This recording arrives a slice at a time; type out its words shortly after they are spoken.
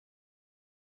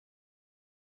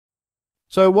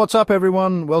So what's up,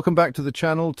 everyone? Welcome back to the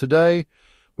channel. Today,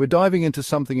 we're diving into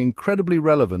something incredibly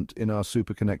relevant in our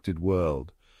super-connected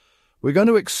world. We're going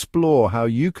to explore how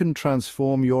you can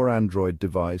transform your Android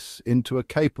device into a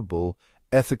capable,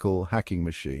 ethical hacking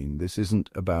machine. This isn't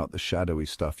about the shadowy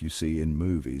stuff you see in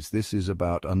movies. This is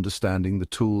about understanding the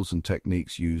tools and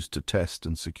techniques used to test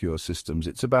and secure systems.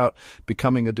 It's about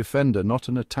becoming a defender, not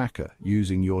an attacker,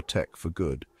 using your tech for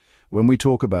good. When we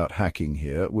talk about hacking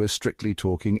here, we're strictly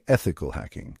talking ethical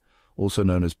hacking, also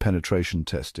known as penetration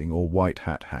testing or white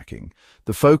hat hacking.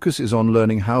 The focus is on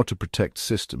learning how to protect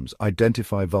systems,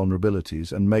 identify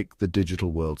vulnerabilities, and make the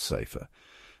digital world safer.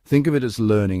 Think of it as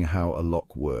learning how a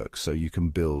lock works so you can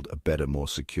build a better, more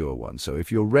secure one. So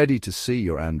if you're ready to see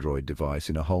your Android device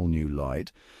in a whole new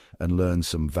light and learn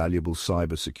some valuable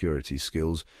cybersecurity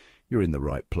skills, you're in the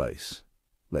right place.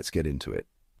 Let's get into it.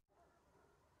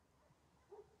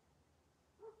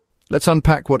 Let's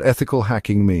unpack what ethical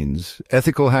hacking means.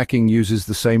 Ethical hacking uses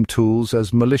the same tools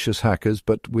as malicious hackers,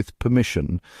 but with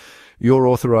permission. You're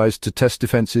authorized to test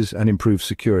defenses and improve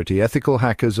security. Ethical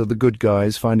hackers are the good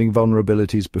guys finding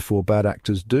vulnerabilities before bad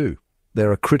actors do.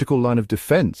 They're a critical line of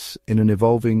defense in an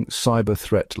evolving cyber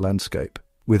threat landscape.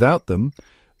 Without them,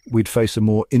 we'd face a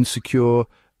more insecure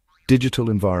digital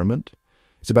environment.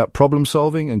 It's about problem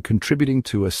solving and contributing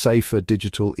to a safer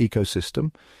digital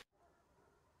ecosystem.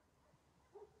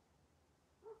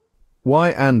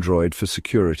 Why Android for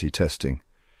security testing?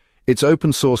 Its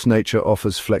open-source nature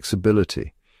offers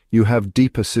flexibility. You have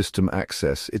deeper system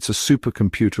access. It's a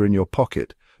supercomputer in your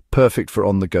pocket, perfect for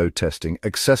on-the-go testing,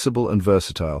 accessible and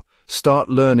versatile. Start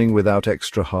learning without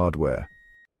extra hardware.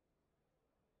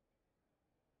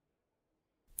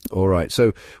 All right,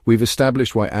 so we've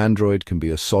established why Android can be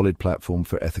a solid platform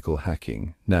for ethical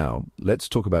hacking. Now, let's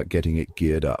talk about getting it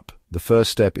geared up. The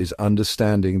first step is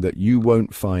understanding that you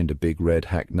won't find a big red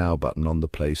Hack Now button on the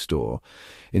Play Store.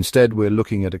 Instead, we're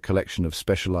looking at a collection of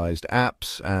specialized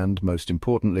apps and, most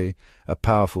importantly, a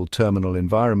powerful terminal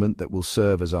environment that will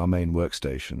serve as our main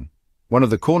workstation. One of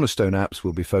the cornerstone apps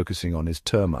we'll be focusing on is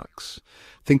Termux.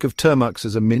 Think of Termux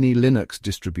as a mini Linux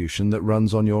distribution that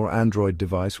runs on your Android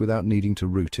device without needing to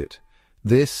root it.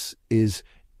 This is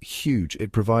huge.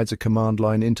 It provides a command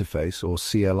line interface, or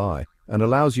CLI, and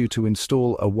allows you to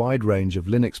install a wide range of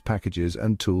Linux packages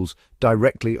and tools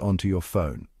directly onto your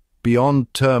phone.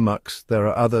 Beyond Termux, there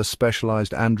are other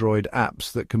specialized Android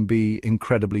apps that can be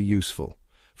incredibly useful.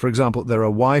 For example, there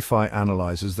are Wi-Fi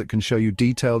analyzers that can show you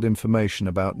detailed information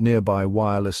about nearby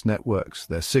wireless networks,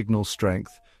 their signal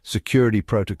strength, security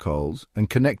protocols, and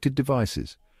connected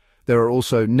devices. There are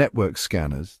also network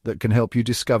scanners that can help you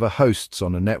discover hosts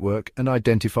on a network and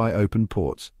identify open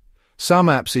ports. Some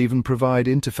apps even provide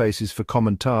interfaces for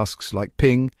common tasks like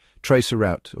ping,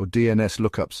 traceroute, or DNS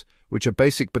lookups, which are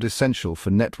basic but essential for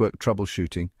network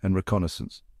troubleshooting and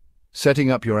reconnaissance.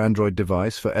 Setting up your Android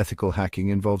device for ethical hacking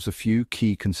involves a few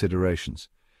key considerations.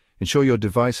 Ensure your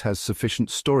device has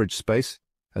sufficient storage space,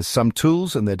 as some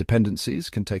tools and their dependencies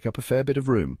can take up a fair bit of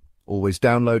room. Always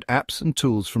download apps and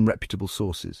tools from reputable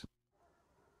sources.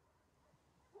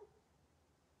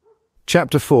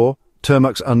 Chapter 4.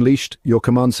 Termux Unleashed, your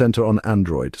command center on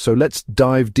Android. So let's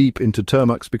dive deep into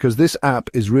Termux because this app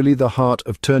is really the heart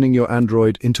of turning your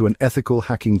Android into an ethical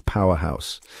hacking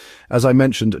powerhouse. As I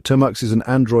mentioned, Termux is an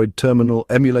Android terminal,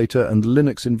 emulator, and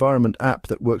Linux environment app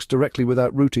that works directly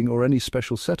without rooting or any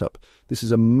special setup. This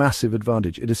is a massive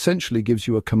advantage. It essentially gives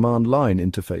you a command line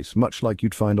interface, much like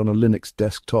you'd find on a Linux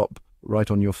desktop right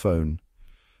on your phone.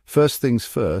 First things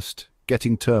first,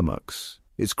 getting Termux.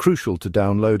 It's crucial to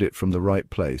download it from the right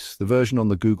place. The version on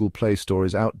the Google Play Store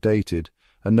is outdated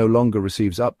and no longer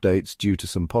receives updates due to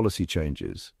some policy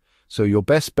changes. So your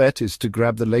best bet is to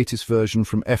grab the latest version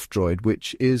from F-Droid,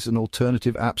 which is an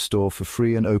alternative app store for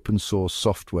free and open source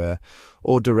software,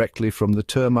 or directly from the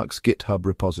Termux GitHub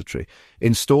repository.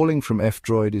 Installing from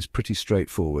F-Droid is pretty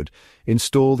straightforward.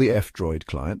 Install the F-Droid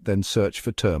client, then search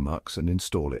for Termux and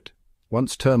install it.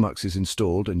 Once Termux is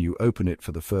installed and you open it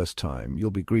for the first time,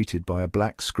 you'll be greeted by a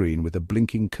black screen with a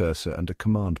blinking cursor and a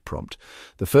command prompt.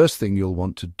 The first thing you'll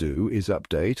want to do is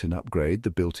update and upgrade the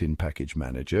built-in package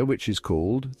manager, which is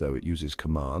called, though it uses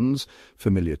commands,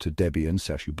 familiar to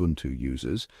Debian/Ubuntu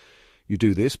users. You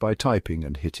do this by typing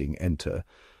and hitting Enter.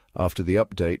 After the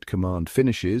update command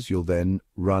finishes, you'll then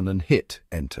run and hit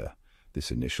Enter. This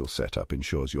initial setup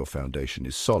ensures your foundation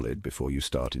is solid before you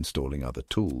start installing other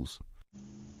tools.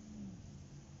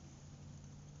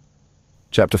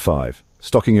 Chapter 5.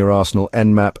 Stocking your arsenal,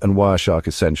 Nmap and Wireshark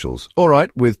essentials. All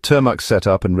right, with Termux set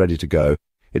up and ready to go,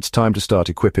 it's time to start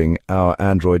equipping our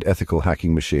Android ethical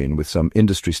hacking machine with some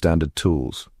industry-standard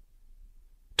tools.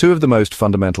 Two of the most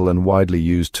fundamental and widely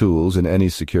used tools in any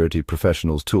security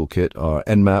professional's toolkit are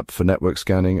Nmap for network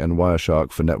scanning and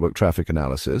Wireshark for network traffic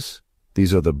analysis.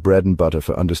 These are the bread and butter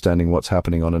for understanding what's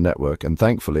happening on a network, and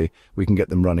thankfully, we can get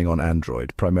them running on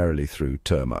Android, primarily through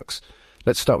Termux.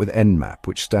 Let's start with Nmap,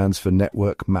 which stands for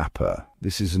Network Mapper.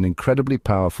 This is an incredibly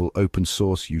powerful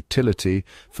open-source utility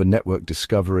for network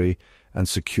discovery and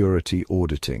security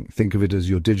auditing. Think of it as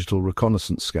your digital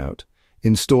reconnaissance scout.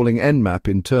 Installing Nmap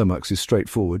in Termux is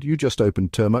straightforward. You just open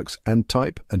Termux and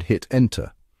type and hit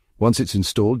Enter. Once it's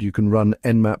installed, you can run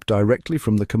Nmap directly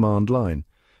from the command line.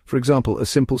 For example, a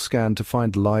simple scan to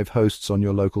find live hosts on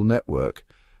your local network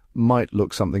might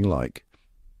look something like,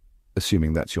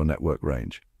 assuming that's your network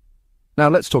range. Now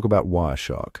let's talk about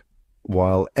Wireshark.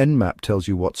 While Nmap tells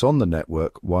you what's on the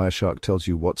network, Wireshark tells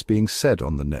you what's being said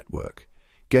on the network.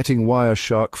 Getting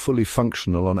Wireshark fully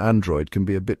functional on Android can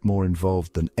be a bit more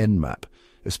involved than Nmap,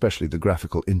 especially the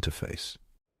graphical interface.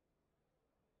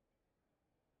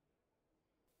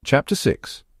 Chapter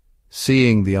 6.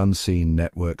 Seeing the unseen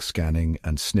network scanning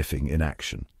and sniffing in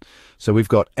action. So we've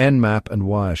got Nmap and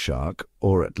Wireshark,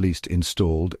 or at least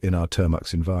installed, in our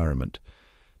Termux environment.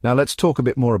 Now let's talk a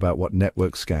bit more about what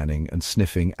network scanning and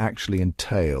sniffing actually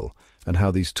entail and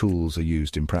how these tools are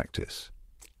used in practice.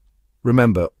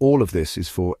 Remember, all of this is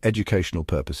for educational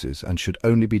purposes and should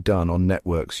only be done on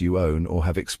networks you own or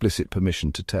have explicit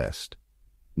permission to test.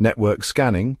 Network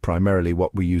scanning, primarily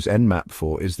what we use Nmap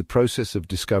for, is the process of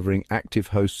discovering active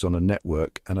hosts on a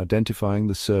network and identifying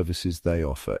the services they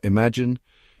offer. Imagine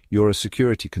you're a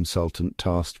security consultant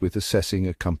tasked with assessing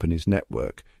a company's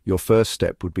network. Your first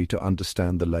step would be to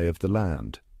understand the lay of the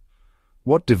land.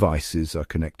 What devices are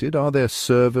connected? Are there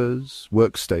servers,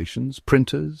 workstations,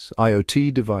 printers,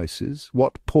 IoT devices?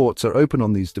 What ports are open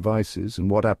on these devices and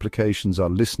what applications are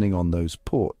listening on those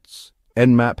ports?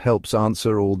 Nmap helps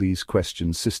answer all these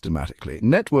questions systematically.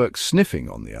 Network sniffing,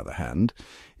 on the other hand,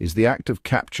 is the act of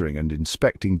capturing and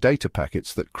inspecting data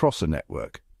packets that cross a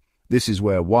network. This is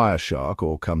where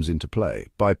Wireshark comes into play.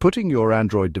 By putting your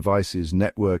Android device's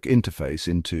network interface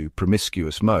into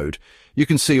promiscuous mode, you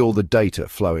can see all the data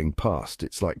flowing past.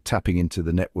 It's like tapping into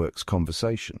the network's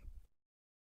conversation.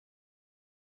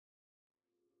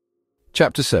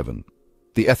 Chapter 7.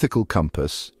 The Ethical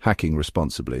Compass, Hacking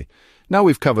Responsibly. Now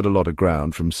we've covered a lot of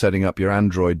ground, from setting up your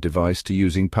Android device to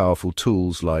using powerful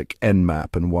tools like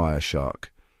Nmap and Wireshark.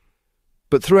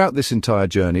 But throughout this entire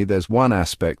journey, there's one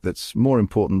aspect that's more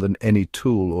important than any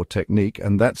tool or technique,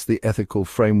 and that's the ethical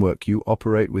framework you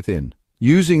operate within.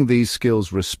 Using these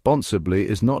skills responsibly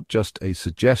is not just a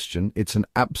suggestion, it's an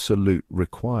absolute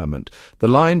requirement. The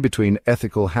line between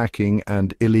ethical hacking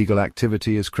and illegal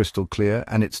activity is crystal clear,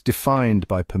 and it's defined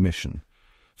by permission.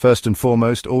 First and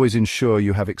foremost, always ensure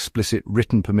you have explicit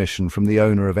written permission from the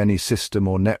owner of any system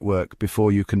or network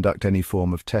before you conduct any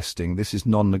form of testing. This is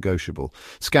non-negotiable.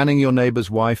 Scanning your neighbor's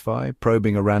Wi-Fi,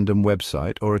 probing a random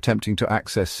website, or attempting to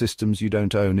access systems you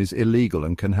don't own is illegal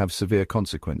and can have severe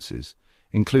consequences,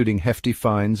 including hefty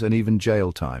fines and even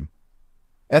jail time.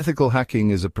 Ethical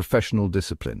hacking is a professional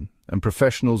discipline, and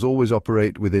professionals always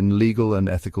operate within legal and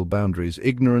ethical boundaries.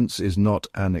 Ignorance is not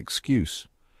an excuse.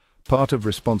 Part of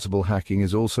responsible hacking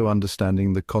is also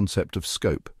understanding the concept of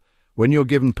scope. When you're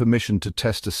given permission to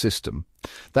test a system,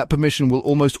 that permission will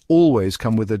almost always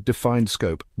come with a defined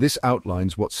scope. This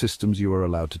outlines what systems you are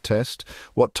allowed to test,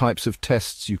 what types of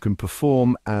tests you can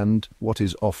perform, and what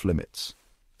is off-limits.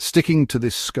 Sticking to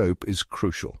this scope is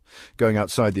crucial. Going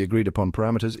outside the agreed-upon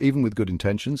parameters, even with good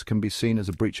intentions, can be seen as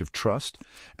a breach of trust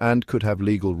and could have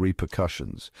legal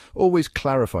repercussions. Always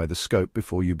clarify the scope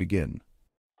before you begin.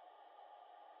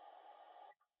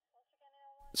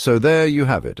 So there you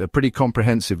have it, a pretty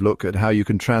comprehensive look at how you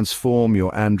can transform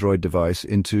your Android device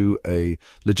into a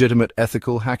legitimate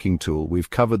ethical hacking tool. We've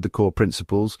covered the core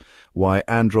principles, why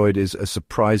Android is a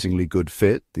surprisingly good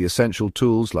fit, the essential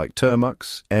tools like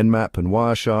Termux, Nmap and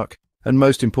Wireshark, and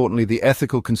most importantly, the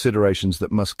ethical considerations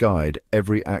that must guide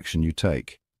every action you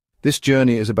take. This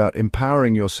journey is about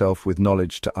empowering yourself with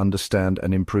knowledge to understand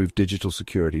and improve digital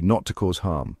security, not to cause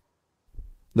harm.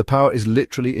 The power is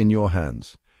literally in your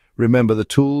hands. Remember, the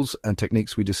tools and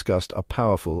techniques we discussed are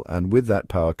powerful, and with that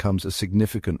power comes a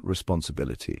significant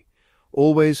responsibility.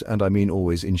 Always, and I mean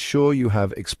always, ensure you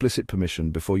have explicit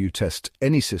permission before you test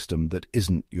any system that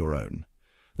isn't your own.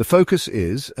 The focus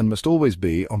is, and must always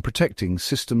be, on protecting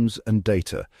systems and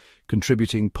data,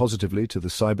 contributing positively to the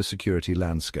cybersecurity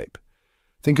landscape.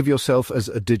 Think of yourself as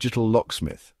a digital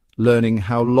locksmith, learning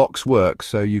how locks work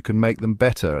so you can make them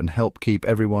better and help keep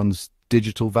everyone's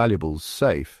digital valuables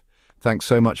safe. Thanks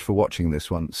so much for watching this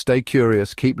one. Stay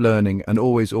curious, keep learning, and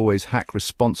always hack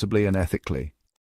responsibly and ethically.